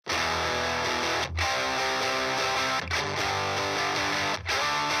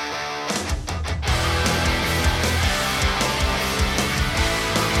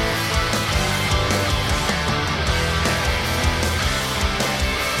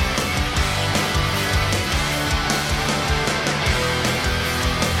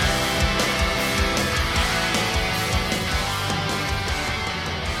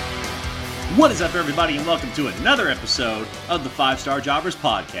What is up, everybody, and welcome to another episode of the 5-Star Jobbers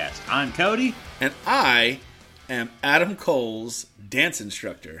Podcast. I'm Cody. And I am Adam Cole's dance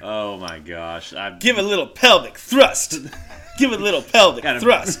instructor. Oh my gosh. Give a little pelvic thrust. Give a little pelvic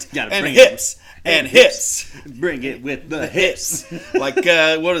thrust. Gotta and bring hips. And hips. Bring it with the hips. Like,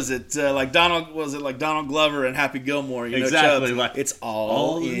 what is it? Like Donald Glover and Happy Gilmore? You Exactly. Know, like, it's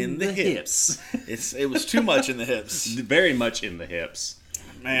all in the hips. It was too much in the hips. Very much in the hips.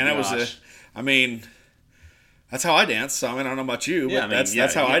 Man, that was that's how I dance. So, I don't know about you, but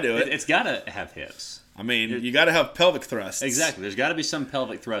that's how I do it. It's got to have hips. You got to have pelvic thrusts. Exactly. There's got to be some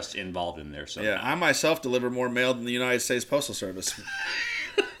pelvic thrust involved in there. Yeah, I myself deliver more mail than the United States Postal Service.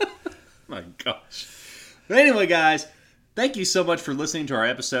 My gosh. But anyway, guys, thank you so much for listening to our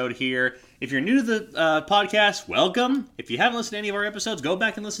episode here. If you're new to the podcast, welcome. If you haven't listened to any of our episodes, go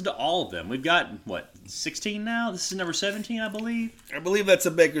back and listen to all of them. We've got, 16 now? This is number 17, I believe. I believe that's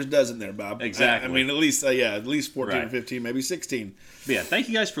a baker's dozen there, Bob. Exactly. At least 14 or 15, maybe 16. But yeah, thank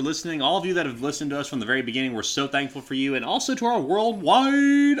you guys for listening. All of you that have listened to us from the very beginning, we're so thankful for you. And also to our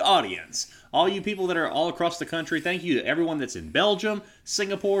worldwide audience. All you people that are all across the country, thank you to everyone that's in Belgium,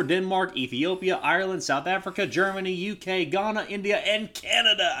 Singapore, Denmark, Ethiopia, Ireland, South Africa, Germany, UK, Ghana, India, and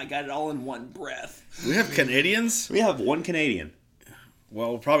Canada. I got it all in one breath. We have Canadians? We have one Canadian.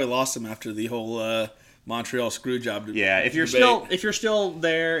 Well, we probably lost them after the whole Montreal screw job debate. Yeah, if you're still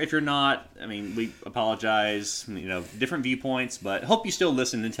there, if you're not, we apologize. Different viewpoints, but hope you still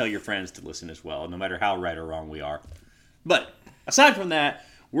listen and tell your friends to listen as well, no matter how right or wrong we are. But aside from that,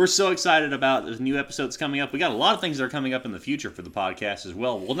 we're so excited about the new episodes coming up. We got a lot of things that are coming up in the future for the podcast as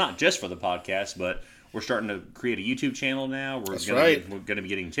well. Well, not just for the podcast, but we're starting to create a YouTube channel now. We're going to be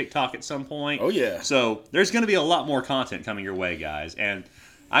getting TikTok at some point. Oh, yeah. So there's going to be a lot more content coming your way, guys. And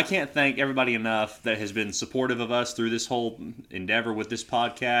I can't thank everybody enough that has been supportive of us through this whole endeavor with this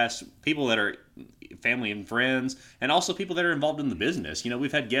podcast. People that are family and friends, and also people that are involved in the business.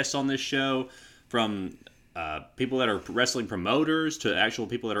 We've had guests on this show from people that are wrestling promoters to actual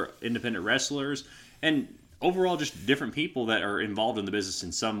people that are independent wrestlers, and overall just different people that are involved in the business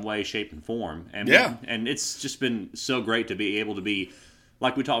in some way, shape, and form. And and it's just been so great to be able to be,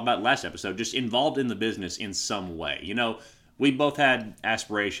 like we talked about last episode, just involved in the business in some way. We both had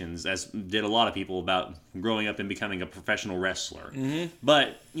aspirations, as did a lot of people, about growing up and becoming a professional wrestler. Mm-hmm.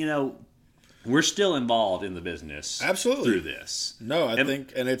 But, we're still involved in the business. Absolutely. Through this. No, I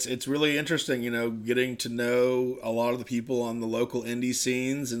think, and it's really interesting, getting to know a lot of the people on the local indie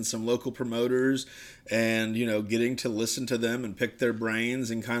scenes and some local promoters, and, getting to listen to them and pick their brains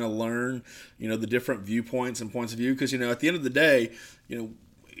and kind of learn, the different viewpoints and points of view. Because, at the end of the day,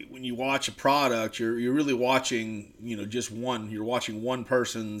 when you watch a product, you're really watching, you're watching one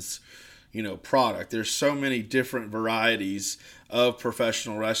person's, product. There's so many different varieties of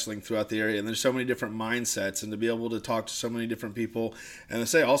professional wrestling throughout the area, and there's so many different mindsets, and to be able to talk to so many different people, and to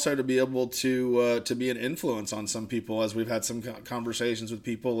say also to be able to be an influence on some people, as we've had some conversations with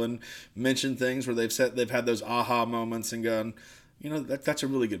people and mentioned things where they've had those aha moments and gone, that's a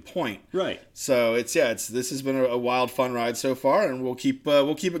really good point. Right. So this has been a wild, fun ride so far, and we'll keep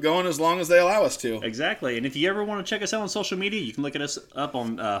it going as long as they allow us to. Exactly. And if you ever want to check us out on social media, you can look at us up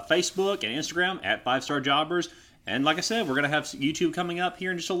on Facebook and Instagram at 5-Star Jobbers. And like I said, we're going to have YouTube coming up here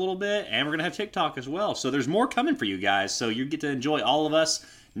in just a little bit, and we're going to have TikTok as well. So there's more coming for you guys. So you get to enjoy all of us,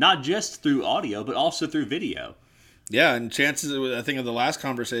 not just through audio, but also through video. Yeah, and chances, I think of the last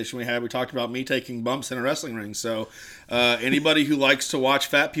conversation we had, we talked about me taking bumps in a wrestling ring. So anybody who likes to watch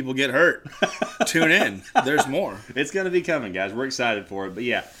fat people get hurt, tune in. There's more. It's going to be coming, guys. We're excited for it. But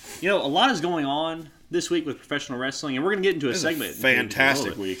yeah, a lot is going on this week with professional wrestling, and we're going to get into a segment.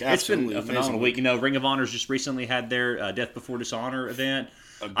 Fantastic week. Absolutely. It's been a phenomenal week. Ring of Honor's just recently had their Death Before Dishonor event.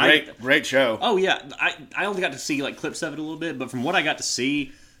 A great show. Oh, yeah. I only got to see clips of it a little bit, but from what I got to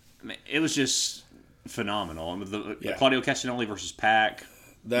see, it was just phenomenal. Claudio Castagnoli versus Pac.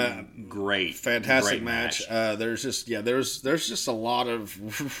 Great, fantastic match. There's just a lot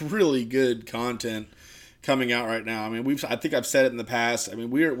of really good content coming out right now. I think I've said it in the past.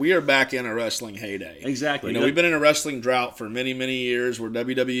 We are back in a wrestling heyday. Exactly. We've been in a wrestling drought for many, many years, where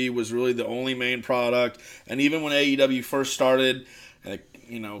WWE was really the only main product, and even when AEW first started, they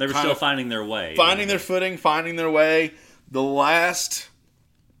were still finding their way, finding their footing, finding their way. The last,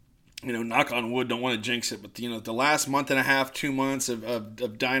 knock on wood, don't want to jinx it, but the last month and a half, 2 months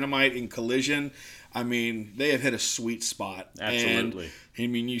of Dynamite and Collision, they have hit a sweet spot. Absolutely.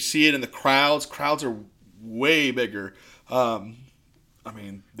 And you see it in the crowds. Crowds are way bigger.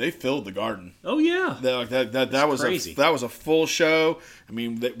 They filled the Garden. Oh yeah, that was crazy. That was a full show.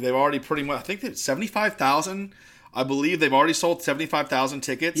 They've already pretty much. I think that 75,000 I believe they've already sold 75,000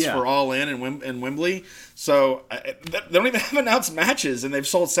 tickets for All In and Wembley. So they don't even have announced matches, and they've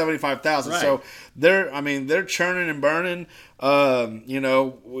sold 75,000. Right. So they're churning and burning.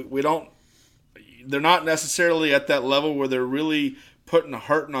 We don't. They're not necessarily at that level where they're really putting a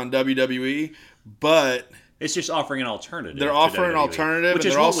hurting on WWE, but it's just offering an alternative. They're offering an alternative, and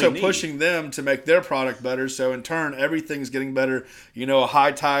they're also pushing them to make their product better. So in turn, everything's getting better. A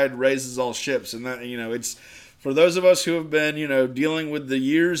high tide raises all ships, and that it's for those of us who have been dealing with the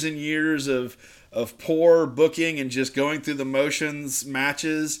years and years of poor booking and just going through the motions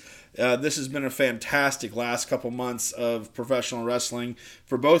matches. This has been a fantastic last couple months of professional wrestling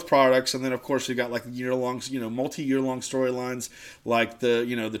for both products, and then of course we got like year-long, multi-year-long storylines like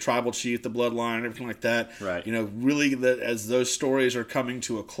the Tribal Chief, the Bloodline, everything like that. Right. Really that as those stories are coming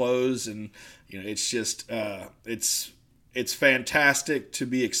to a close, and it's just it's fantastic to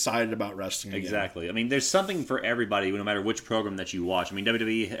be excited about wrestling again. Exactly. I mean, there's something for everybody, no matter which program that you watch. I mean,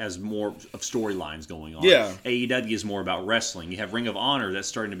 WWE has more of storylines going on. Yeah. AEW is more about wrestling. You have Ring of Honor that's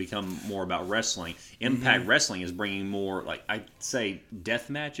starting to become more about wrestling. Impact Wrestling is bringing more, like, I'd say, death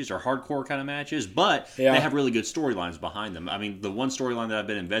matches or hardcore kind of matches, but they have really good storylines behind them. I mean, the one storyline that I've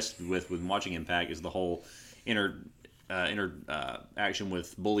been invested with watching Impact is the whole interaction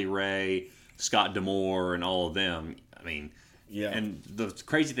with Bully Ray, Scott D'Amore, and all of them. I mean, and the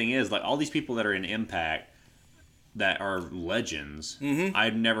crazy thing is, like, all these people that are in Impact that are legends,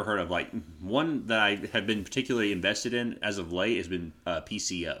 I've never heard of. Like, one that I have been particularly invested in as of late has been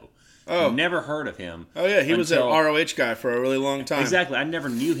PCO. Oh. Never heard of him. Oh, yeah, he was an ROH guy for a really long time. Exactly. I never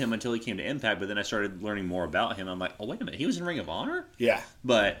knew him until he came to Impact, but then I started learning more about him. I'm like, oh, wait a minute, he was in Ring of Honor? Yeah.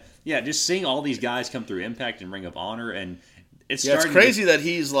 But, yeah, just seeing all these guys come through Impact and Ring of Honor, and it's crazy that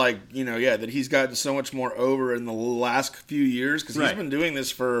he's like, that he's gotten so much more over in the last few years, because he's been doing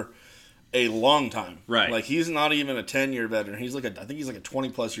this for a long time. Right. Like, he's not even a 10-year veteran. He's like I think he's like a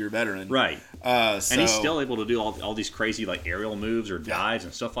 20-plus year veteran. Right. And he's still able to do all these crazy, like, aerial moves or dives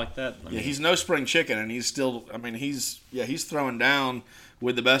and stuff like that. I mean, he's no spring chicken, and he's still, he's throwing down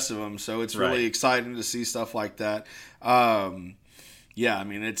with the best of them, so it's really exciting to see stuff like that. And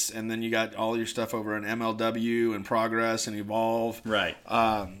then you got all your stuff over in MLW and Progress and Evolve. Right.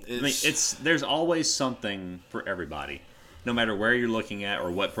 There's always something for everybody, no matter where you're looking at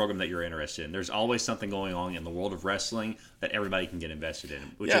or what program that you're interested in. There's always something going on in the world of wrestling that everybody can get invested in,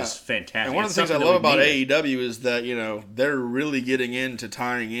 which is fantastic. And one of the things I love about AEW is that, they're really getting into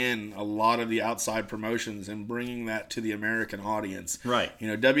tying in a lot of the outside promotions and bringing that to the American audience. Right.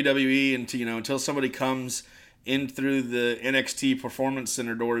 WWE, until somebody comes in through the NXT Performance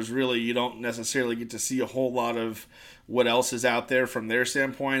Center doors, really, you don't necessarily get to see a whole lot of what else is out there from their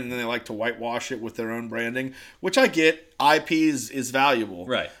standpoint, and then they like to whitewash it with their own branding, which I get. IP is valuable,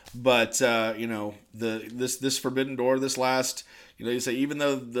 right? But this Forbidden Door, this last, you say, even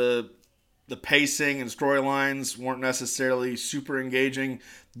though the pacing and storylines weren't necessarily super engaging,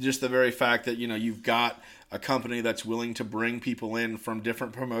 just the very fact that you've got a company that's willing to bring people in from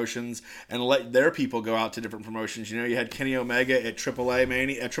different promotions and let their people go out to different promotions. You had Kenny Omega at Triple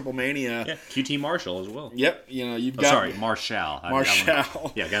Mania. Yeah, QT Marshall as well. Yep. You've got... Marshall.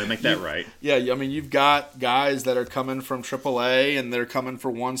 Marshall. Yeah, got to make that right. Yeah, you've got guys that are coming from AAA, and they're coming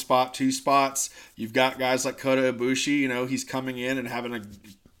for one spot, two spots. You've got guys like Kota Ibushi. He's coming in and having a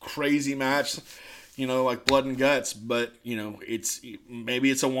crazy match, like blood and guts, but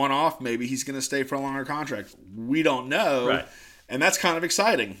maybe it's a one-off. Maybe he's going to stay for a longer contract. We don't know, right? And that's kind of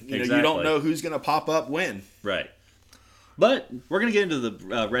exciting. You don't know who's going to pop up when, right? But we're going to get into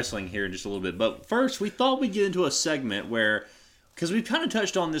the wrestling here in just a little bit. But first, we thought we'd get into a segment where, because we've kind of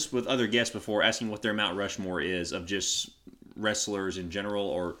touched on this with other guests before, asking what their Mount Rushmore is of just wrestlers in general,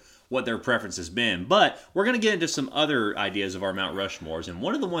 or what their preference has been. But we're going to get into some other ideas of our Mount Rushmores. And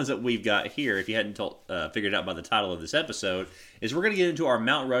one of the ones that we've got here, if you hadn't figured out by the title of this episode, is we're going to get into our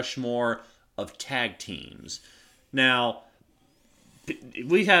Mount Rushmore of tag teams. Now,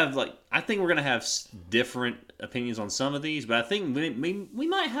 we have, I think we're going to have different opinions on some of these, but I think we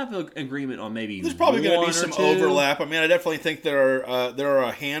might have an agreement on maybe there's probably going to be some two. Overlap. I definitely think there are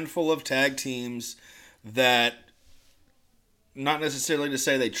a handful of tag teams that, not necessarily to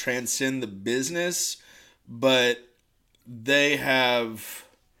say they transcend the business, but they have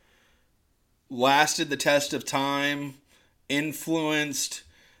lasted the test of time, influenced,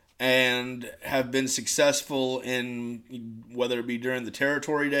 and have been successful in, whether it be during the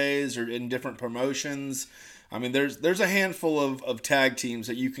territory days or in different promotions. There's a handful of tag teams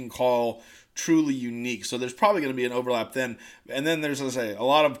that you can call truly unique. So there's probably going to be an overlap then. And then there's, let's say, a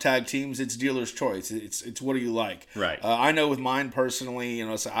lot of tag teams. It's dealer's choice. It's what do you like? Right. I know with mine personally,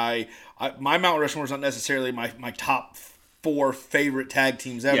 so my Mount Rushmore is not necessarily my top 4 favorite tag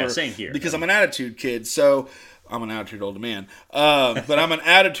teams ever. Yeah, same here. Because I'm an attitude kid. So I'm an attitude older man. But I'm an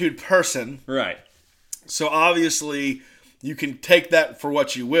attitude person. Right. So obviously, you can take that for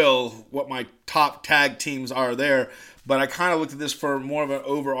what you will, what my top tag teams are there. But I kind of looked at this for more of an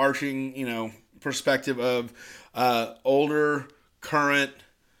overarching, perspective of older, current,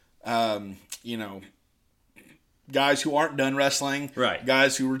 guys who aren't done wrestling. Right.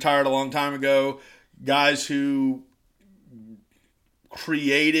 Guys who retired a long time ago. Guys who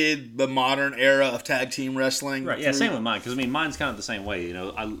created the modern era of tag team wrestling. Right, yeah, same with mine. Because, mine's kind of the same way.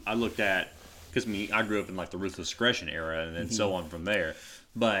 I looked at... Because I grew up in the Ruthless Aggression era, and then so on from there.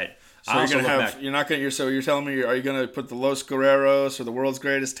 But so I also look back. You're not gonna. So you're telling me, are you gonna put the Los Guerreros or the world's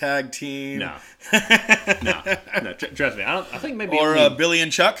greatest tag team? No, no. Trust me. I think maybe or Billy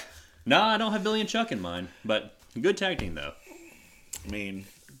and Chuck. No, I don't have Billy and Chuck in mind. But good tag team though.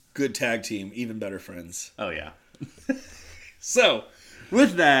 Good tag team, even better friends. Oh yeah. So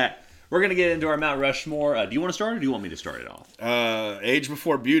with that. We're going to get into our Mount Rushmore. Do you want to start or do you want me to start it off? Age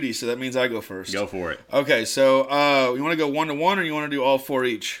before beauty, so that means I go first. Go for it. Okay, so you want to go 1-1 or you want to do all 4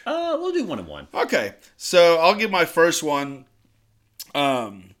 each? We'll do 1-1. Okay, so I'll give my first one.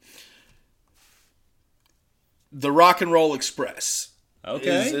 The Rock and Roll Express.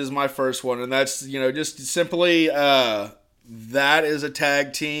 Okay. Is my first one, and that's, just simply that is a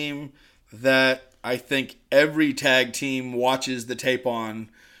tag team that I think every tag team watches the tape on.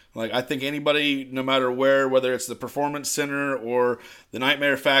 I think anybody, no matter where, whether it's the Performance Center or the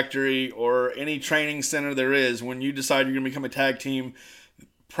Nightmare Factory or any training center there is, when you decide you're going to become a tag team,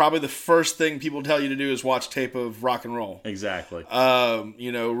 probably the first thing people tell you to do is watch tape of Rock and Roll. Exactly.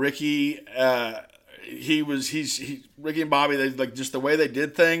 Ricky, Ricky and Bobby, they just the way they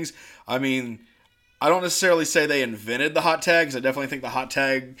did things. I don't necessarily say they invented the hot tag, because I definitely think the hot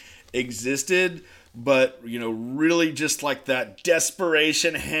tag existed. But, really just that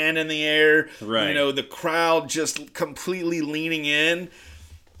desperation, hand in the air, right. The crowd just completely leaning in,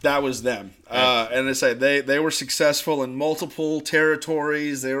 that was them. And I say they were successful in multiple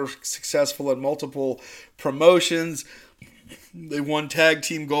territories. They were successful in multiple promotions. They won tag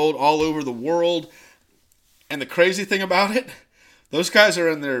team gold all over the world. And the crazy thing about it, those guys are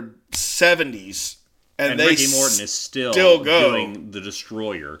in their 70s. And Ricky Morton is still doing the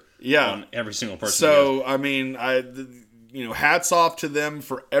Destroyer. Yeah, on every single person. So hats off to them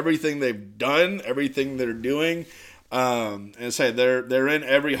for everything they've done, everything they're doing. And I say they're in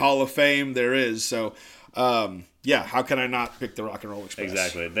every Hall of Fame there is. So how can I not pick the Rock and Roll Express?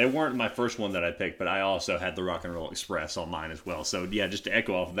 Exactly. They weren't my first one that I picked, but I also had the Rock and Roll Express on mine as well. So yeah, just to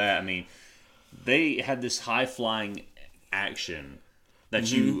echo off of that, they had this high flying action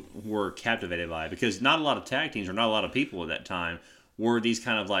that you were captivated by, because not a lot of tag teams or not a lot of people at that time were these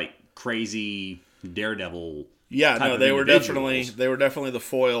kind of crazy daredevil. Yeah, no, they were definitely the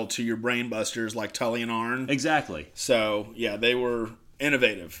foil to your brainbusters like Tully and Arn. Exactly. So yeah, they were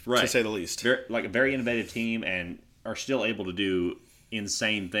innovative, to say the least. A very innovative team, and are still able to do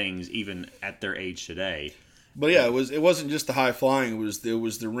insane things even at their age today. But yeah, it wasn't just the high flying; it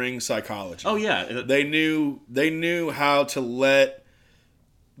was the ring psychology. Oh yeah, they knew how to let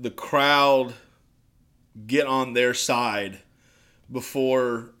the crowd get on their side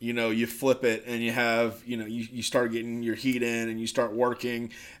before you flip it and you have you start getting your heat in and you start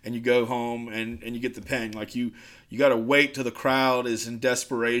working and you go home and you get the pen. You got to wait till the crowd is in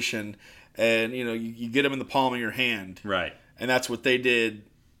desperation and you get them in the palm of your hand, right? And that's what they did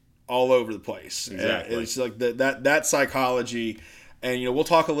all over the place. Exactly. It's that psychology, and we'll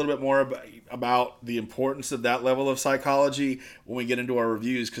talk a little bit more about the importance of that level of psychology when we get into our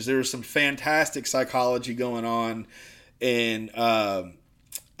reviews, because there was some fantastic psychology going on in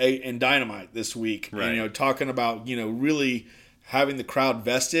Dynamite this week. Right. And, talking about really having the crowd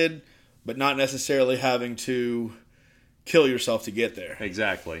vested, but not necessarily having to kill yourself to get there.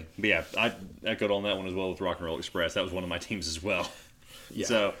 Exactly. But yeah, I echoed on that one as well with Rock and Roll Express. That was one of my teams as well. Yeah.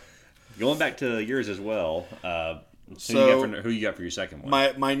 So going back to yours as well. Who you got for your second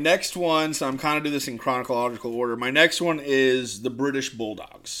one? My next one, so I'm kind of do this in chronological order. My next one is the British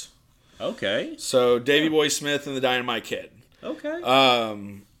Bulldogs. Okay. So Davey Boy Smith and the Dynamite Kid. Okay.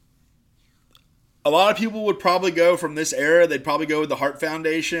 A lot of people would probably go from this era. They'd probably go with the Hart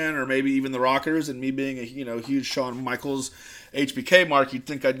Foundation or maybe even the Rockers. And me being a huge Shawn Michaels HBK mark, you'd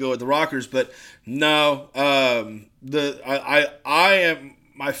think I'd go with the Rockers, but no.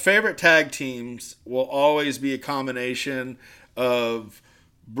 My favorite tag teams will always be a combination of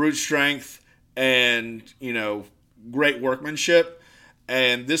brute strength and, great workmanship.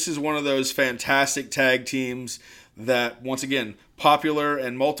 And this is one of those fantastic tag teams that, once again, popular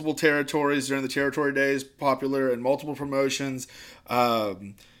in multiple territories during the territory days, popular in multiple promotions.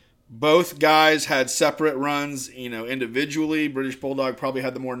 Both guys had separate runs, individually. British Bulldog probably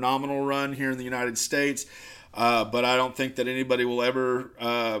had the more nominal run here in the United States. But I don't think that anybody will ever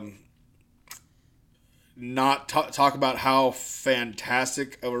not talk about how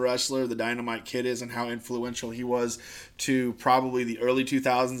fantastic of a wrestler the Dynamite Kid is and how influential he was to probably the early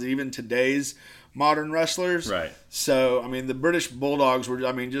 2000s, even today's modern wrestlers. Right. So, the British Bulldogs were,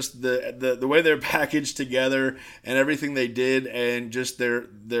 just the way they're packaged together and everything they did, and just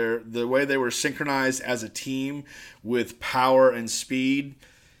the way they were synchronized as a team with power and speed.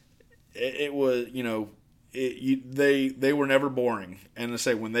 It was, they were never boring. And to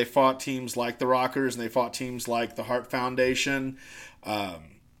say, when they fought teams like the Rockers and they fought teams like the Hart Foundation,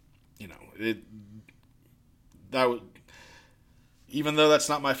 even though that's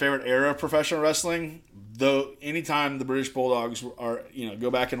not my favorite era of professional wrestling, though, anytime the British Bulldogs are,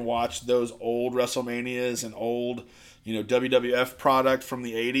 go back and watch those old WrestleManias and old, WWF product from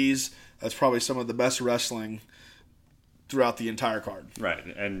the 80s, that's probably some of the best wrestling throughout the entire card. Right.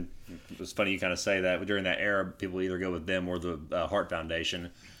 And it's funny you kind of say that, but during that era, people either go with them or the Hart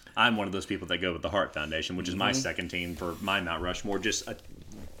Foundation. I'm one of those people that go with the Hart Foundation, which is my second team for my Mount Rushmore. Just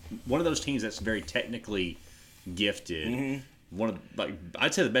one of those teams that's very technically gifted. One of,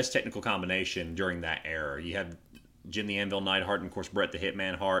 I'd say, the best technical combination during that era. You had Jim the Anvil Neidhart and, of course, Bret the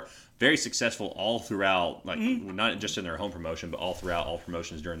Hitman Hart. Very successful all throughout, not just in their home promotion, but all throughout all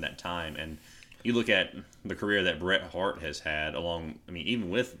promotions during that time. And you look at the career that Bret Hart has had even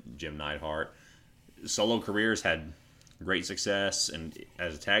with Jim Neidhart, solo careers had great success, and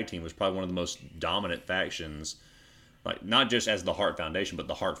as a tag team was probably one of the most dominant factions, not just as the Hart Foundation, but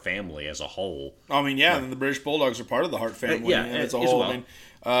the Hart family as a whole. And the British Bulldogs are part of the Hart family as a whole. Well.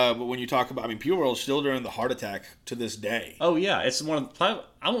 But when you talk about, Pure World is still during the Heart Attack to this day. Oh yeah, it's one of,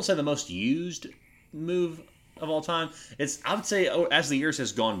 I won't say the most used move of all time. I would say, as the years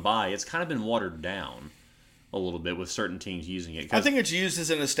has gone by, it's kind of been watered down a little bit with certain teams using it. I think it's used as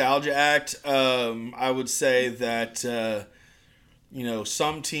a nostalgia act. I would say that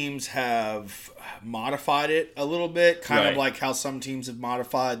some teams have modified it a little bit, kind of like how some teams have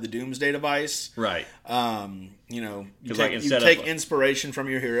modified the Doomsday Device. Right. You take inspiration from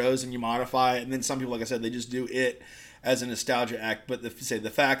your heroes and you modify it, and then some people, like I said, they just do it as a nostalgia act. But the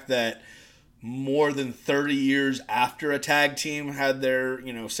fact that more than 30 years after a tag team had their,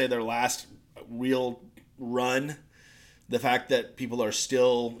 their last real run, the fact that people are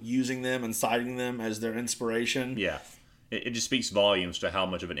still using them and citing them as their inspiration. Yeah. It just speaks volumes to how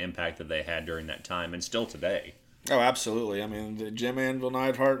much of an impact that they had during that time and still today. Oh, absolutely. Jim Anvil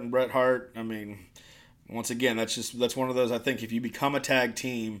Neidhart and Bret Hart, once again, that's one of those, I think, if you become a tag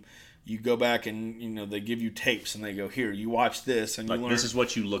team, you go back and, they give you tapes and they go, here, you watch this and you learn. This is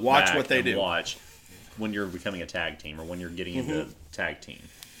what you watch what they do. Watch when you're becoming a tag team or when you're getting into tag team.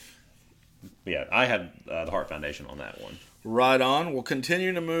 But yeah, I had the Hart Foundation on that one. Right on. We'll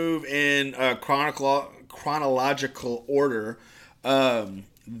continue to move in chronological order.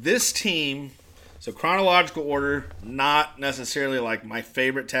 This team, so chronological order, not necessarily like my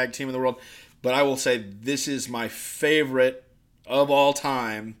favorite tag team in the world, but I will say this is my favorite of all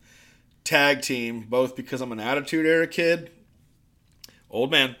time tag team, both because I'm an Attitude Era kid, old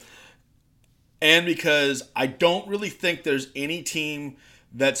man, and because I don't really think there's any team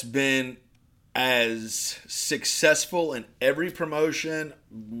that's been as successful in every promotion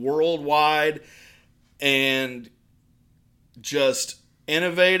worldwide and just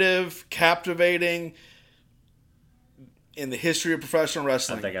innovative, captivating in the history of professional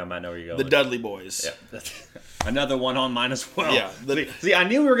wrestling. I think I might know where you're going. The Dudley Boys. Yeah. Another one on mine as well. Yeah. See, I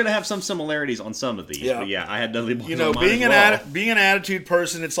knew we were going to have some similarities on some of these, but yeah, I had Dudley Boys on mine being as well. Being an Attitude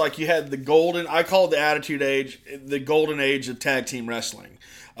person, it's like you had I call it the Attitude Age, the golden age of tag team wrestling.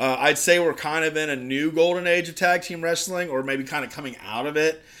 I'd say we're kind of in a new golden age of tag team wrestling, or maybe kind of coming out of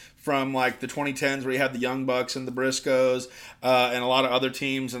it from like the 2010s where you had the Young Bucks and the Briscoes and a lot of other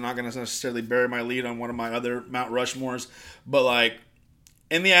teams. I'm not going to necessarily bury my lead on one of my other Mount Rushmores, but like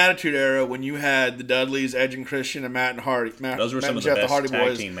in the Attitude Era, when you had the Dudleys, Edge and Christian, and Matt and Hardy, those were some of the best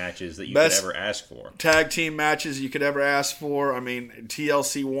tag team matches that you could ever ask for. Tag team matches you could ever ask for.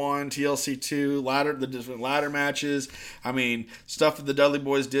 TLC 1, TLC 2, the different ladder matches. Stuff that the Dudley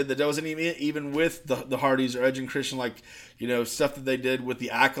Boys did that wasn't even with the Hardys or Edge and Christian, like, stuff that they did with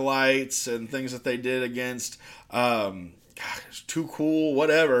the Acolytes and things that they did against Too Cool,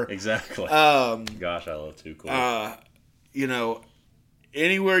 whatever. Exactly. Gosh, I love Too Cool.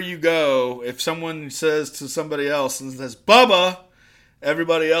 anywhere you go, if someone says to somebody else and says, Bubba,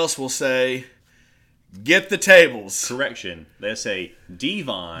 everybody else will say, get the tables. Correction. They say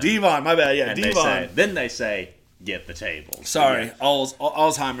Devon. Devon, my bad. Yeah, and Devon. Then they say, get the tables. Sorry, yeah.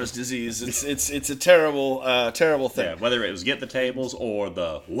 Alzheimer's disease. It's a terrible thing. Yeah, whether it was get the tables or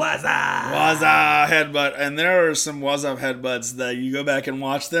the waza headbutt, and there are some waza headbutts that you go back and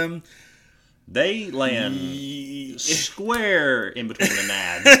watch them. They land square in between the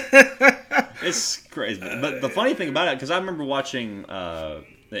nads. It's crazy. But the funny thing about it, because I remember watching the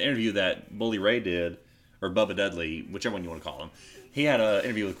interview that Bully Ray did, or Bubba Dudley, whichever one you want to call him. He had an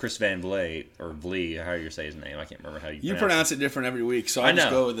interview with Chris Van Vliet, or Vliet, how you say his name. I can't remember how you pronounce it different every week, so I just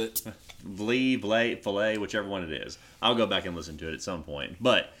go with it. Vliet, Filet, whichever one it is. I'll go back and listen to it at some point.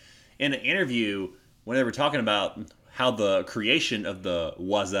 But in an interview, when they were talking about how the creation of the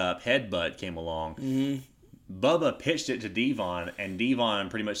 "What's Up" headbutt came along, Bubba pitched it to Devon, and Devon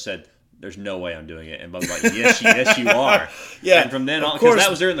pretty much said, "There's no way I'm doing it." And Bubba's like, yes, you are. Yeah. And from then on, because that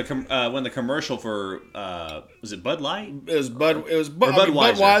was during when the commercial for was it Bud Light? It was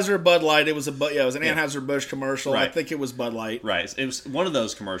Budweiser, Bud Light. It was it was an Anheuser-Busch commercial. Right. I think it was Bud Light. Right. It was one of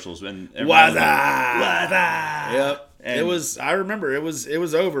those commercials when What's up? Yep. And it was. I remember it was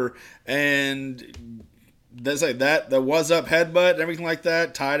over, and that's like that. The "What's Up" headbutt and everything like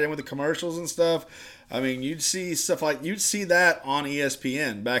that tied in with the commercials and stuff. I mean, you'd see that on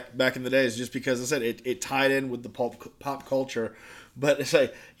ESPN back in the days, just because I said it tied in with the pop culture. But it's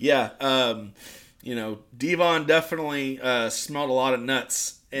like, Devon definitely smelled a lot of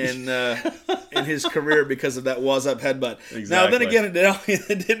nuts in his career because of that "Was Up" headbutt. Exactly. Now, then again,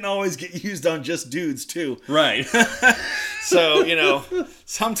 it didn't always get used on just dudes too. Right. So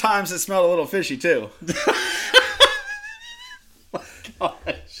sometimes it smelled a little fishy too.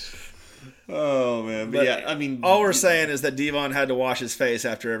 Gosh. Oh man, but yeah, I mean, all we're saying is that Devon had to wash his face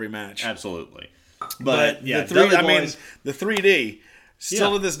after every match. Absolutely, but yeah, the 3D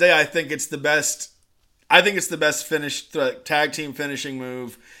still to this day, I think it's the best. I think it's the best tag team finishing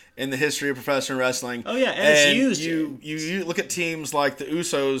move in the history of professional wrestling. Oh yeah, and it's used. You look at teams like the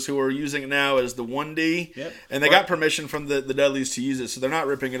Usos who are using it now as the 1D, and they got permission from the Dudleys to use it, so they're not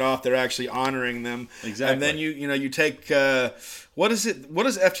ripping it off. They're actually honoring them. Exactly. And then you take. What is it? What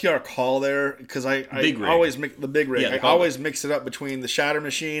does FTR call there? Because I always mix the big rig. Yeah, I always mix it up between the Shatter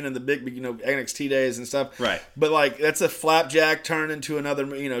Machine and the big NXT days and stuff. Right. But like that's a flapjack turned into another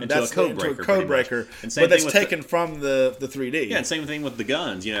that's into a code breaker. But that's taken from the 3D. Yeah, and same thing with the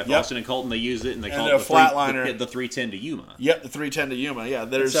guns. Austin and Colton, they use it and they call it the flatliner. The 310 to Yuma. Yep, the 310 to Yuma.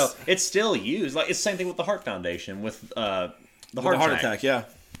 Yeah, so it's still used. Like it's the same thing with the Heart Foundation with the heart attack. Yeah.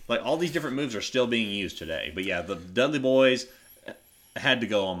 Like all these different moves are still being used today. But yeah, the Dudley Boys had to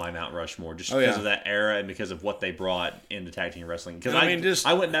go on my Mount Rushmore just because of that era and because of what they brought into tag team wrestling. Because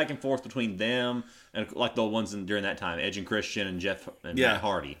I went back and forth between them and like the ones during that time, Edge and Christian and Jeff and Matt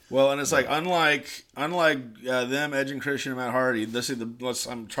Hardy. Well, and it's like unlike them, Edge and Christian and Matt Hardy.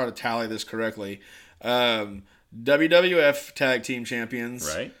 I'm trying to tally this correctly. WWF Tag Team Champions,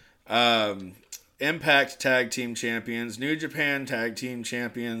 right? Impact Tag Team Champions, New Japan Tag Team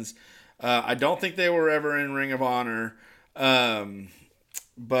Champions. I don't think they were ever in Ring of Honor.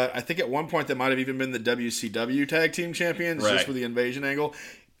 But I think at one point they might have even been the WCW Tag Team Champions, just for the invasion angle.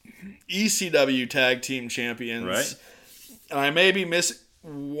 ECW Tag Team Champions. Right. And I maybe miss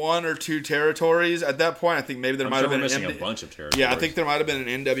one or two territories at that point. I think maybe there might have been missing a bunch of territories. Yeah, I think there might have been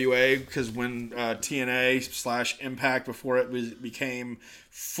an NWA because when TNA / Impact before it became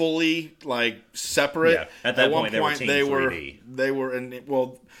fully separate. Yeah, at that point they were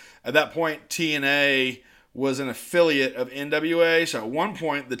at that point TNA was an affiliate of NWA. So at one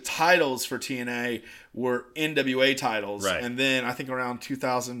point, the titles for TNA were NWA titles. Right. And then I think around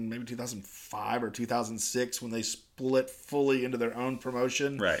 2000, maybe 2005 or 2006, when they split fully into their own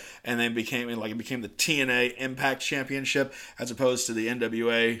promotion. Right. And then it became the TNA Impact Championship as opposed to the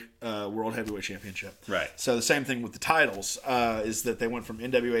NWA World Heavyweight Championship. Right. So the same thing with the titles is that they went from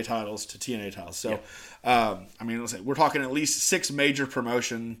NWA titles to TNA titles. So, let's say we're talking at least 6 major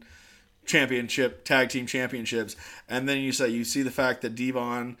tag team championships, and then you see the fact that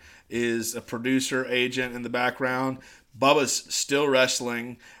Devon is a producer agent in the background. Bubba's still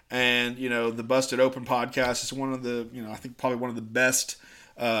wrestling, and the Busted Open podcast is one of the I think probably one of the best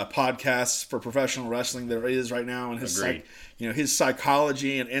podcasts for professional wrestling there is right now, and his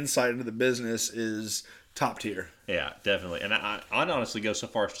psychology and insight into the business is top tier. Yeah, definitely, and I'd honestly go so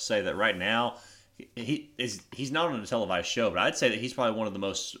far as to say that right now he's not on a televised show, but I'd say that he's probably one of the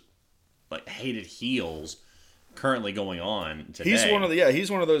most hated heels currently going on today.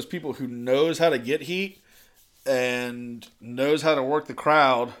 He's one of those people who knows how to get heat and knows how to work the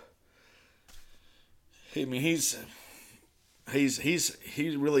crowd. I mean, he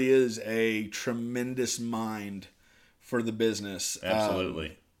really is a tremendous mind for the business.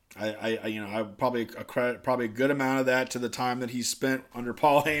 Absolutely. I probably credit a good amount of that to the time that he spent under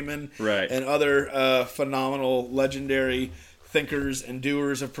Paul Heyman, Right. and other phenomenal, legendary thinkers and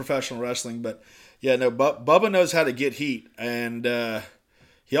doers of professional wrestling. But yeah, no, Bubba knows how to get heat, and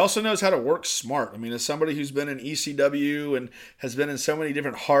he also knows how to work smart. I mean, as somebody who's been in ECW and has been in so many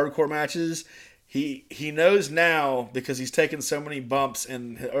different hardcore matches, he knows now, because he's taken so many bumps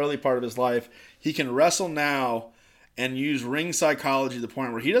in the early part of his life, he can wrestle now and use ring psychology to the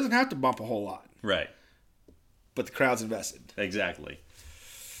point where he doesn't have to bump a whole lot. Right. But the crowd's invested. Exactly.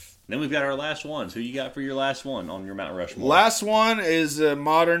 Then we've got our last ones. Who you got for your last one on your Mount Rushmore? Last one is a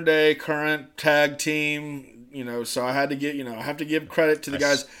modern day current tag team. So I have to give credit to the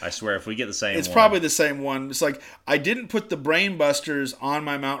guys. I swear, if we get the same It's one. probably the same one. It's like, I didn't put the Brain Busters on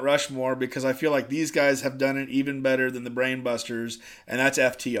my Mount Rushmore because I feel like these guys have done it even better than the Brain Busters, and that's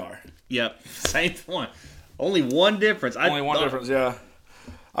FTR. Yep. Same one. Only one difference. Only one difference, yeah.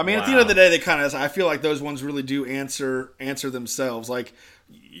 I mean, Wow. At the end of the day, they kind of. I feel like those ones really do answer themselves. Like,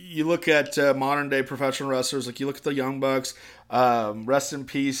 you look at modern day professional wrestlers. Like, you look at the Young Bucks. Rest in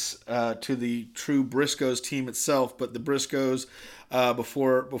peace to the true Briscoes team itself. But the Briscoes,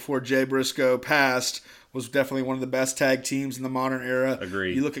 before Jay Briscoe passed, was definitely one of the best tag teams in the modern era.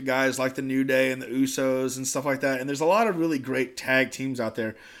 Agreed. You look at guys like the New Day and the Usos and stuff like that, and there's a lot of really great tag teams out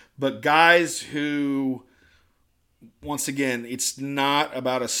there. But guys who, once again, it's not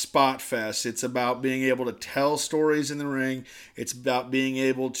about a spot fest. It's about being able to tell stories in the ring. It's about being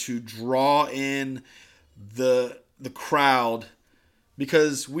able to draw in the crowd,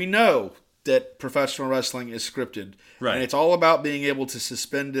 because we know that professional wrestling is scripted. Right. And it's all about being able to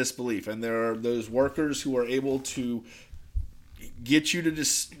suspend disbelief. And there are those workers who are able to get you to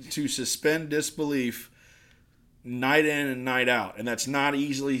suspend disbelief night in and night out, and that's not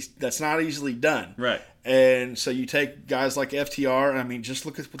easily done. Right. And so you take guys like FTR. I mean, just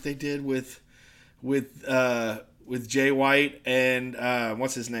look at what they did with Jay White and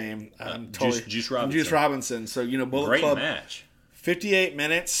what's his name? Juice Robinson. Juice Robinson. So Bullet Great Club, match. 58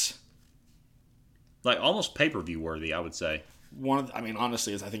 minutes. Like almost pay-per-view worthy, I would say.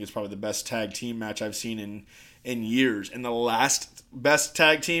 Honestly, I think it's probably the best tag team match I've seen in years. And the last best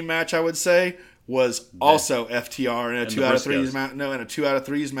tag team match, I would say, was also FTR in a 2 out of 3s match. No, in a 2 out of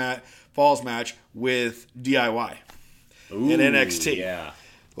 3s falls match with DIY in NXT. Yeah.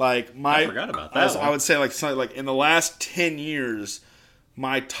 Like I forgot about that. I would say like in the last 10 years,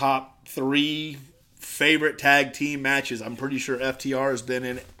 my top 3 favorite tag team matches, I'm pretty sure FTR has been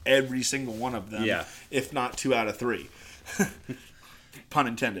in every single one of them. Yeah. If not 2 out of 3. Pun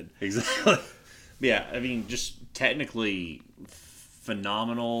intended. Exactly. Yeah, I mean, just technically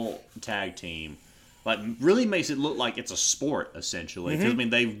phenomenal tag team. Like, really makes it look like it's a sport, essentially. Because, I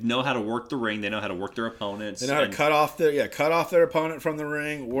mean, they know how to work the ring. They know how to work their opponents. They know how to cut off their opponent from the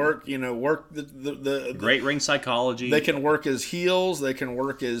ring. Work the great ring psychology. They can work as heels. They can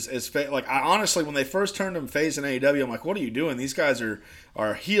work as like, I honestly, when they first turned them face in AEW, I'm like, what are you doing? These guys are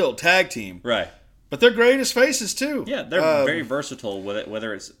a heel tag team. Right. But they're great as faces, too. Yeah, they're very versatile with it,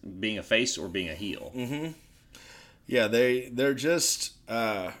 whether it's being a face or being a heel. Mm-hmm. Yeah, they're just...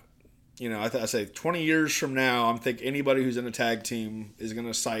 I say 20 years from now, I'm thinking anybody who's in a tag team is going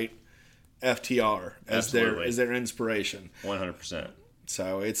to cite FTR as their inspiration. 100%.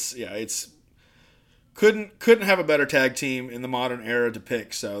 So it's couldn't have a better tag team in the modern era to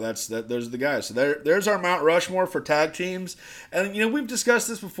pick. So those are the guys. So there's our Mount Rushmore for tag teams. And we've discussed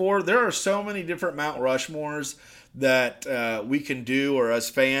this before. There are so many different Mount Rushmores that we can do, or as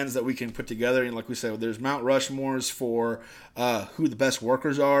fans that we can put together. And like we said, there's Mount Rushmores for who the best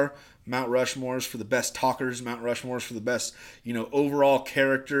workers are. Mount Rushmores for the best talkers, Mount Rushmores for the best, overall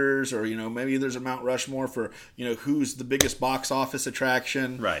characters, or, maybe there's a Mount Rushmore for, who's the biggest box office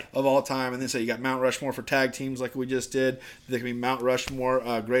attraction of all time. And then you got Mount Rushmore for tag teams like we just did. There can be Mount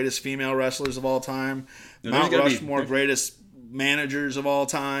Rushmore greatest female wrestlers of all time. Mount Rushmore greatest managers of all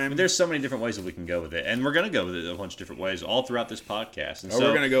time. I mean, there's so many different ways that we can go with it. And we're going to go with it a bunch of different ways all throughout this podcast. And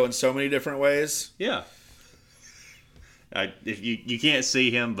we're going to go in so many different ways. Yeah. If you can't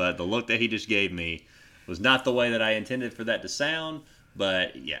see him, but the look that he just gave me was not the way that I intended for that to sound.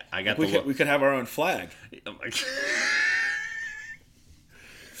 But yeah, I got the look. We could have our own flag. Oh my God.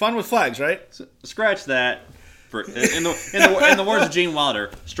 Fun with flags, right? Scratch that. In the words of Gene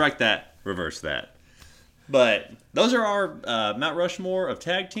Wilder, strike that, reverse that. But those are our Mount Rushmore of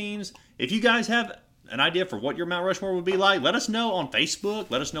tag teams. If you guys have an idea for what your Mount Rushmore would be like, let us know on Facebook.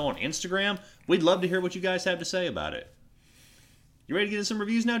 Let us know on Instagram. We'd love to hear what you guys have to say about it. You ready to get into some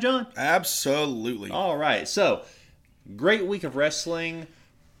reviews now, John? Absolutely. All right. So, great week of wrestling.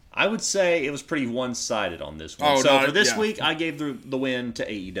 I would say it was pretty one-sided on this one. For this week, I gave the win to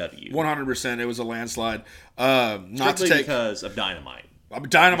AEW. 100%. It was a landslide. Because of Dynamite.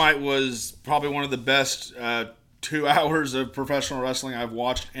 Dynamite was probably one of the best 2 hours of professional wrestling I've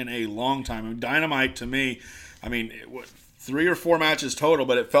watched in a long time. I mean, Dynamite, to me, 3 or 4 matches total,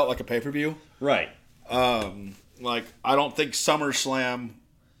 but it felt like a pay-per-view. Right. I don't think SummerSlam...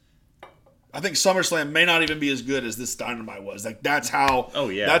 I think SummerSlam may not even be as good as this Dynamite was. That's how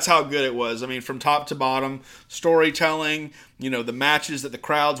good it was. I mean, from top to bottom, storytelling, the matches that the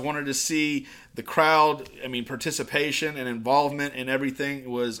crowds wanted to see, the crowd, participation and involvement and everything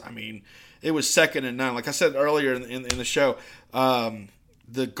was, it was second to none. Like I said earlier in the show,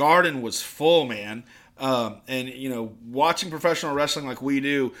 the Garden was full, man. Watching professional wrestling like we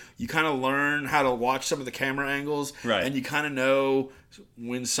do, you kind of learn how to watch some of the camera angles. Right. And you kind of know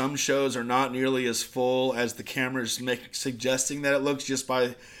when some shows are not nearly as full as the cameras suggesting that it looks just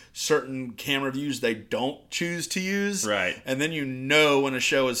by certain camera views they don't choose to use. Right. And then when a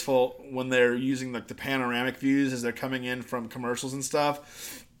show is full when they're using the panoramic views as they're coming in from commercials and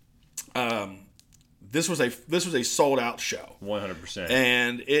stuff. This was a sold out show. 100%.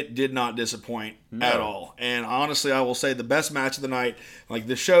 And it did not disappoint at all. And honestly, I will say the best match of the night,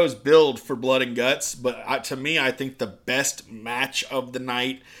 the show's billed for blood and guts, but to me, I think the best match of the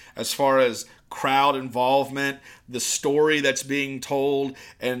night as far as crowd involvement, the story that's being told,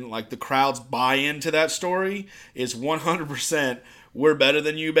 and the crowd's buy into that story is 100% We're Better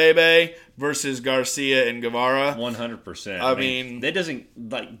Than You, Baby versus Garcia and Guevara. 100%. I mean, that doesn't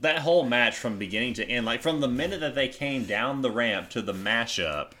that whole match from beginning to end. From the minute that they came down the ramp to the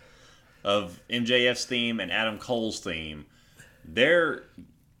mashup of MJF's theme and Adam Cole's theme, they're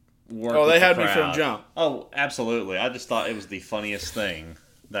working. They had me from jump. Oh, absolutely! I just thought it was the funniest thing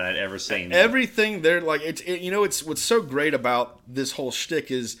that I'd ever seen. Everything there, it's what's so great about this whole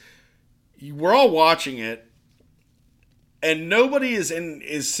shtick is we're all watching it. And nobody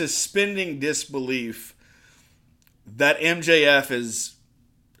is suspending disbelief that MJF is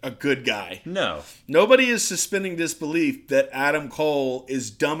a good guy. No. Nobody is suspending disbelief that Adam Cole is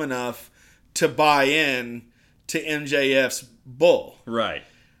dumb enough to buy in to MJF's bull. Right.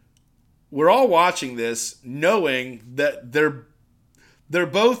 We're all watching this knowing that they're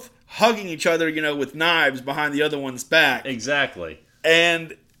both hugging each other, with knives behind the other one's back. Exactly.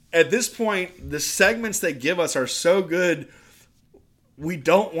 And at this point, the segments they give us are so good, we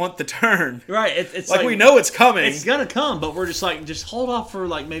don't want the turn. Right. It's we know it's coming. It's going to come, but we're just hold off for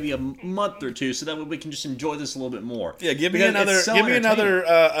maybe a month or two so that way we can just enjoy this a little bit more. Yeah, give me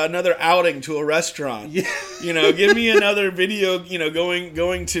another outing to a restaurant. Yeah. Give me another video,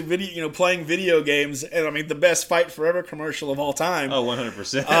 going to video, playing video games. And the best Fight Forever commercial of all time. Oh,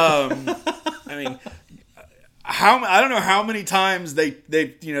 100%. I don't know how many times they've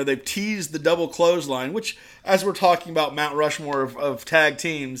teased the double clothesline, which, as we're talking about Mount Rushmore of tag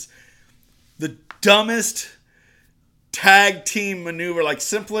teams, the dumbest tag team maneuver,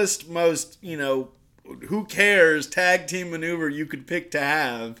 simplest, most, who cares tag team maneuver you could pick to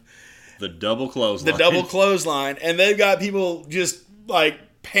have. The double clothesline. And they've got people just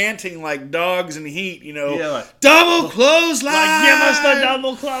panting like dogs in heat, Yeah, double clothesline! Give us the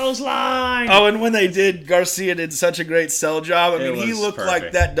double clothesline! Oh, and when they did, Garcia did such a great sell job. He looked perfect.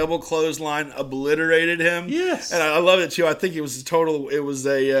 Like that double clothesline obliterated him. Yes. And I love it too. I think it was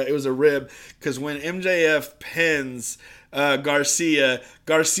a rib, because when MJF pins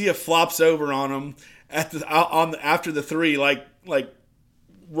Garcia flops over on him after the 3,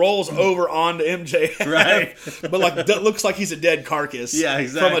 rolls over onto MJF. Right. But looks like he's a dead carcass. Yeah,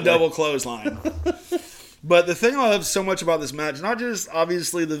 exactly. From a double clothesline. But the thing I love so much about this match, not just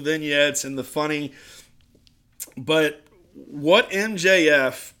obviously the vignettes and the funny, but what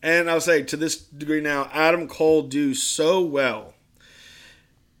MJF, and I'll say to this degree now, Adam Cole do so well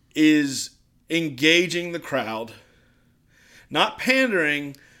is engaging the crowd. Not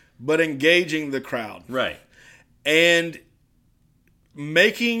pandering, but engaging the crowd. Right. And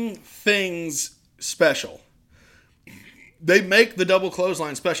making things special. They make the double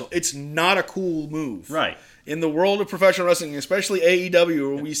clothesline special. It's not a cool move. Right. In the world of professional wrestling, especially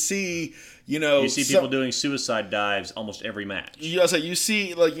AEW, where we see, You see people doing suicide dives almost every match. You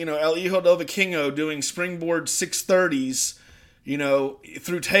see, El Hijo del Vikingo doing springboard 630s,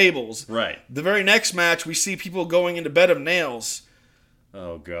 through tables. Right. The very next match, we see people going into bed of nails.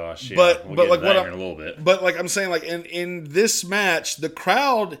 Oh gosh, yeah. But we'll get to that here in a little bit. But I'm saying, in this match, the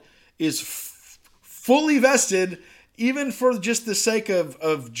crowd is fully vested, even for just the sake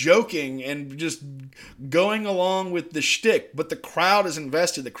of joking and just going along with the shtick. But the crowd is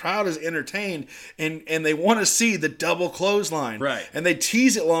invested. The crowd is entertained, and they want to see the double clothesline. Right. And they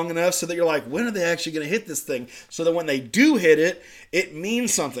tease it long enough so that you're like, when are they actually going to hit this thing? So that when they do hit it, it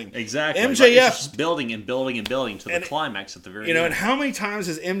means something. Exactly. MJF... It's just building and building and building to the climax at the very end. And how many times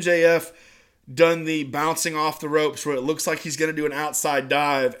has MJF done the bouncing off the ropes where it looks like he's going to do an outside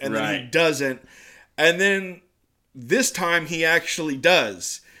dive, and then he doesn't? And then this time he actually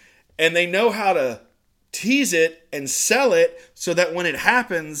does. And they know how to tease it and sell it so that when it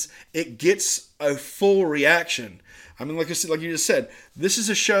happens, it gets a full reaction. I mean, like you just said, this is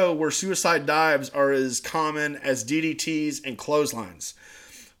a show where suicide dives are as common as DDTs and clotheslines.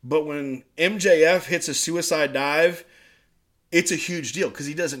 But when MJF hits a suicide dive, it's a huge deal because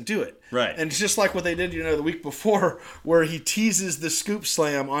he doesn't do it. Right. And it's just like what they did, the week before, where he teases the scoop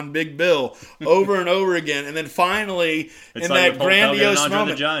slam on Big Bill over and over again. And then finally, it's in like that grandiose Hogan and Andre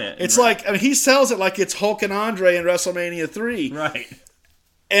moment, the Giant. it's like, he sells it like it's Hulk and Andre in WrestleMania 3. Right.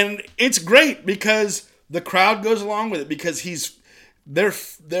 And it's great because the crowd goes along with it because they're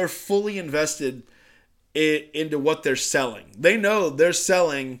fully invested into what they're selling. They know they're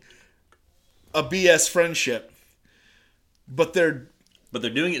selling a BS friendship. But they're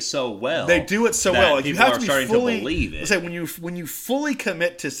doing it so well. They do it so well. Like, you have to be starting fully, to believe it. Say when you fully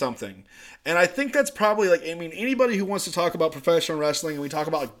commit to something, and I think that's probably anybody who wants to talk about professional wrestling and we talk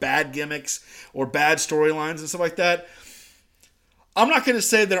about like bad gimmicks or bad storylines and stuff like that. I'm not going to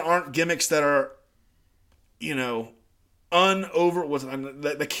say there aren't gimmicks that are, that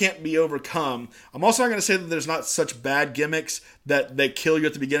can't be overcome. I'm also not going to say that there's not such bad gimmicks that they kill you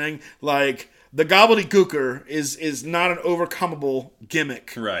at the beginning, like. The gobbledygooker is not an overcomable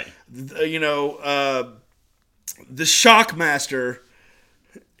gimmick. Right. The Shockmaster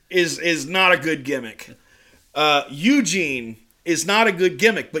is not a good gimmick. Eugene is not a good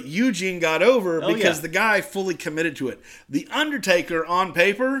gimmick, but Eugene got over because the guy fully committed to it. The Undertaker on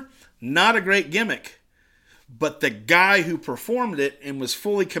paper, not a great gimmick. But the guy who performed it and was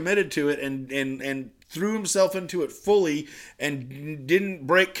fully committed to it and threw himself into it fully and didn't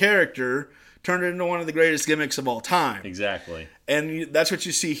break character turned it into one of the greatest gimmicks of all time. Exactly. And that's what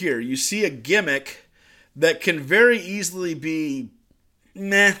you see here. You see a gimmick that can very easily be,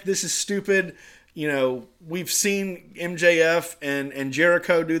 meh, this is stupid. We've seen MJF and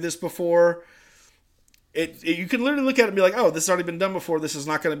Jericho do this before. You can literally look at it and be like, oh, this has already been done before. This is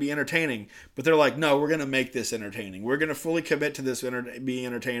not going to be entertaining. But they're like, no, we're going to make this entertaining. We're going to fully commit to this being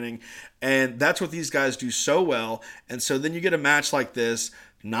entertaining. And that's what these guys do so well. And so then you get a match like this.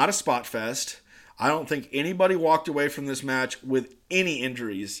 Not a spot fest. I don't think anybody walked away from this match with any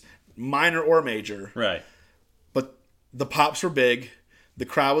injuries, minor or major. Right. But the pops were big. The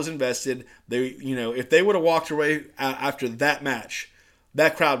crowd was invested. If they would have walked away after that match,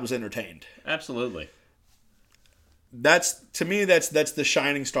 that crowd was entertained. Absolutely. To me, that's the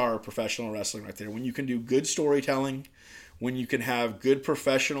shining star of professional wrestling right there. When you can do good storytelling, when you can have good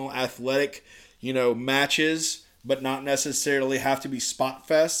professional athletic, matches, but not necessarily have to be spot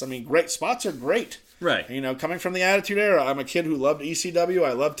fests. I mean, great spots are great. Right. Coming from the Attitude Era, I'm a kid who loved ECW.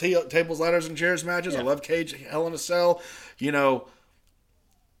 I loved tables, ladders, and chairs matches. I loved Cage, Hell in a Cell.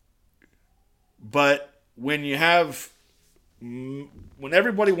 But when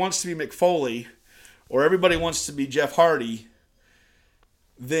everybody wants to be Mick Foley or everybody wants to be Jeff Hardy,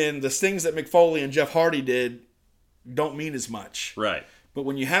 then the things that Mick Foley and Jeff Hardy did don't mean as much. Right. But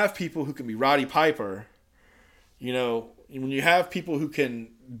when you have people who can be Roddy Piper, when you have people who can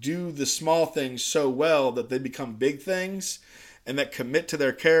do the small things so well that they become big things and that commit to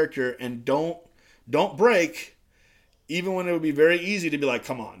their character and don't break, even when it would be very easy to be like,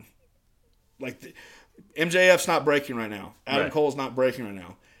 come on. Like, MJF's not breaking right now. Adam Cole's not breaking right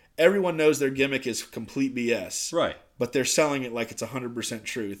now. Everyone knows their gimmick is complete BS. Right. But they're selling it like it's 100%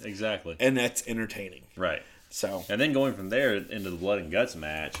 truth. Exactly. And that's entertaining. Right. So. And then going from there into the Blood and Guts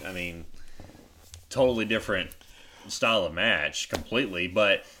match, I mean, totally different style of match completely,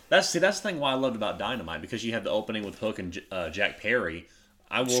 but that's the thing why I loved about Dynamite, because you have the opening with Hook and Jack Perry.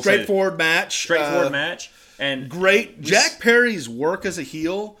 I will straightforward match, and great. Jack Perry's work as a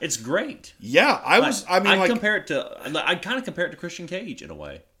heel, it's great. Yeah, I'd compare it to Christian Cage in a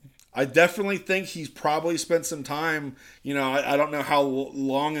way. I definitely think he's probably spent some time. I don't know how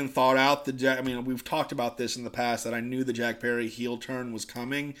long and thought out we've talked about this in the past, that I knew the Jack Perry heel turn was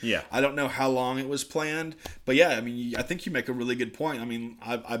coming. Yeah. I don't know how long it was planned, but yeah, I think you make a really good point.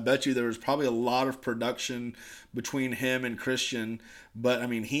 I bet you there was probably a lot of production between him and Christian, but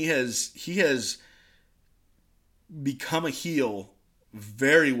he has become a heel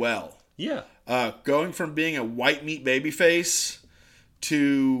very well. Yeah. going from being a white meat babyface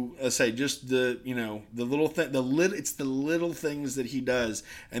to let's say just the little thing, it's the little things that he does,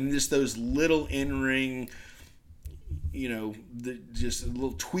 and just those little in-ring, just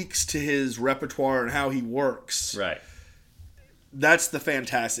little tweaks to his repertoire and how he works. Right. That's the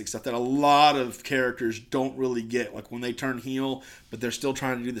fantastic stuff that a lot of characters don't really get. Like when they turn heel, but they're still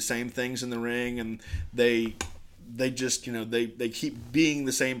trying to do the same things in the ring, and they just they keep being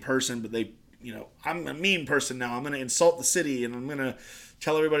the same person, but they. I'm a mean person now. I'm going to insult the city, and I'm going to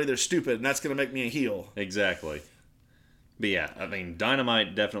tell everybody they're stupid, and that's going to make me a heel. Exactly. But yeah, I mean,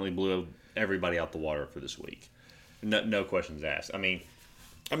 Dynamite definitely blew everybody out the water for this week. No questions asked. I mean,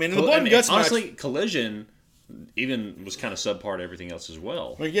 the blood and guts honestly, match, Collision even was kind of subpar to everything else as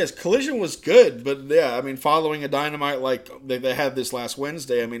well. Well, yes, Collision was good, but yeah, I mean, following a Dynamite like they had this last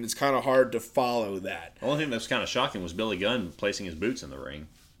Wednesday, I mean, it's kind of hard to follow that. The only thing that was kind of shocking was Billy Gunn placing his boots in the ring.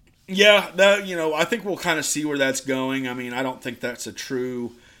 Yeah, that I think we'll kind of see where that's going. I mean, I don't think that's a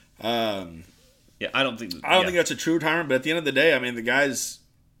true. I don't think that's a true retirement. But at the end of the day, I mean, the guy's.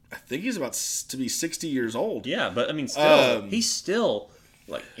 I think he's about to be 60 years old. Yeah, but I mean, still, he's still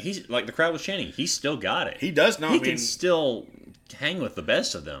he's like the crowd was chanting. He's still got it. He does not. He can still hang with the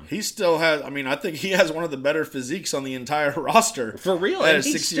best of them. He still has. I mean, I think he has one of the better physiques on the entire roster. For real, and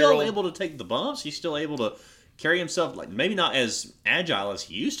he's still able to take the bumps. He's still able to carry himself, like maybe not as agile as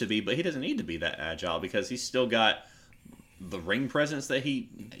he used to be, but he doesn't need to be that agile because he's still got the ring presence that he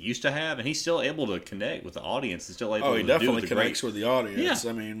used to have, and he's still able to connect with the audience. He's still able to definitely connects with the audience.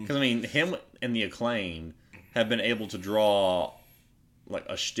 Yeah. I mean, him and the Acclaim have been able to draw like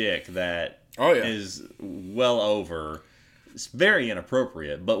a shtick that is well over. It's very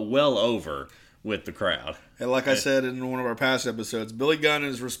inappropriate, but well over with the crowd. And like I said in one of our past episodes, Billy Gunn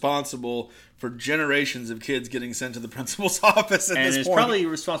is responsible for generations of kids getting sent to the principal's office at this point. And is probably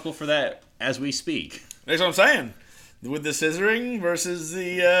responsible for that as we speak. That's what I'm saying. With the scissoring versus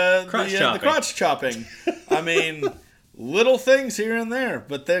the crotch chopping. I mean, little things here and there,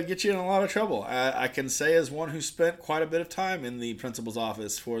 but they get you in a lot of trouble. I can say as one who spent quite a bit of time in the principal's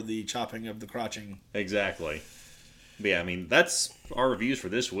office for the chopping of the crotching. Exactly. But yeah, I mean, that's our reviews for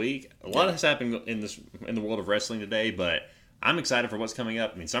this week. A lot has happened in the world of wrestling today, but I'm excited for what's coming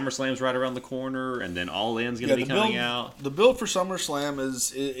up. I mean, SummerSlam's right around the corner, and then All In's going to be coming out. The build for SummerSlam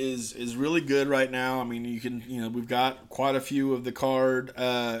is really good right now. I mean, we've got quite a few of the card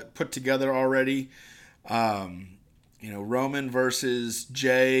put together already. Roman versus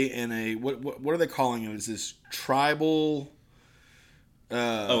Jay in a what are they calling it? Is this tribal?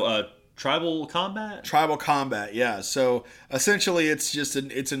 Tribal combat? Tribal combat, yeah. So essentially, it's just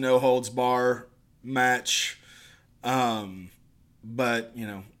it's a no holds bar match, but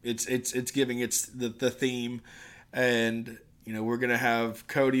it's giving it's the theme, and we're gonna have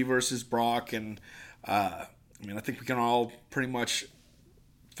Cody versus Brock, and I think we can all pretty much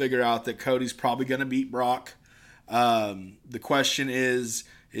figure out that Cody's probably gonna beat Brock. The question is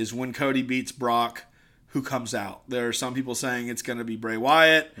when Cody beats Brock, who comes out? There are some people saying it's going to be Bray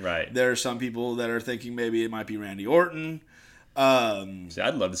Wyatt. Right. There are some people that are thinking maybe it might be Randy Orton.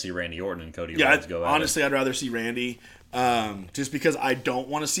 I'd love to see Randy Orton and Cody Rhodes go at honestly, I'd rather see Randy. Just because I don't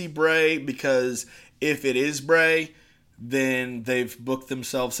want to see Bray, because if it is Bray, then they've booked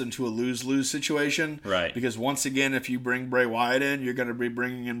themselves into a lose-lose situation. Right. Because once again, if you bring Bray Wyatt in, you're going to be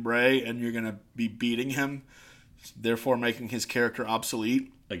bringing in Bray, and you're going to be beating him, therefore making his character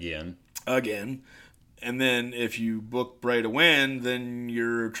obsolete. Again. And then if you book Bray to win, then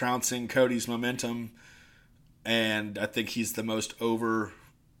you're trouncing Cody's momentum. And I think he's the most over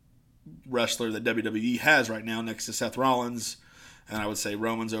wrestler that WWE has right now, next to Seth Rollins. And I would say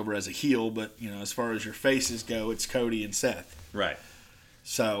Roman's over as a heel, but as far as your faces go, it's Cody and Seth. Right.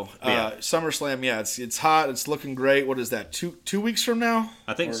 So SummerSlam, it's hot. It's looking great. What is that? 2 weeks from now?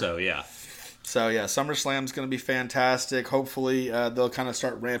 I think so. Yeah. So, SummerSlam's going to be fantastic. Hopefully, they'll kind of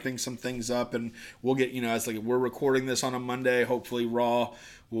start ramping some things up, and we'll get, we're recording this on a Monday. Hopefully, Raw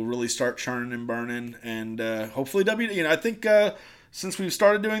will really start churning and burning, and hopefully, I think since we've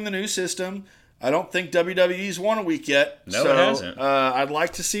started doing the new system, I don't think WWE's won a week yet. No, it hasn't. I'd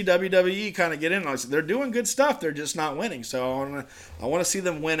like to see WWE kind of get in. They're doing good stuff. They're just not winning. So I want to see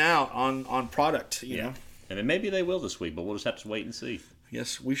them win out on product. You know? And then maybe they will this week, but we'll just have to wait and see.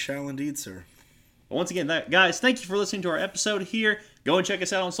 Yes, we shall indeed, sir. Well, once again, guys, thank you for listening to our episode here. Go and check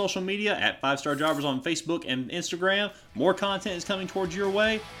us out on social media at 5-Star Jobbers on Facebook and Instagram. More content is coming towards your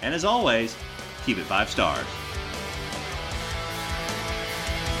way. And as always, keep it 5 stars.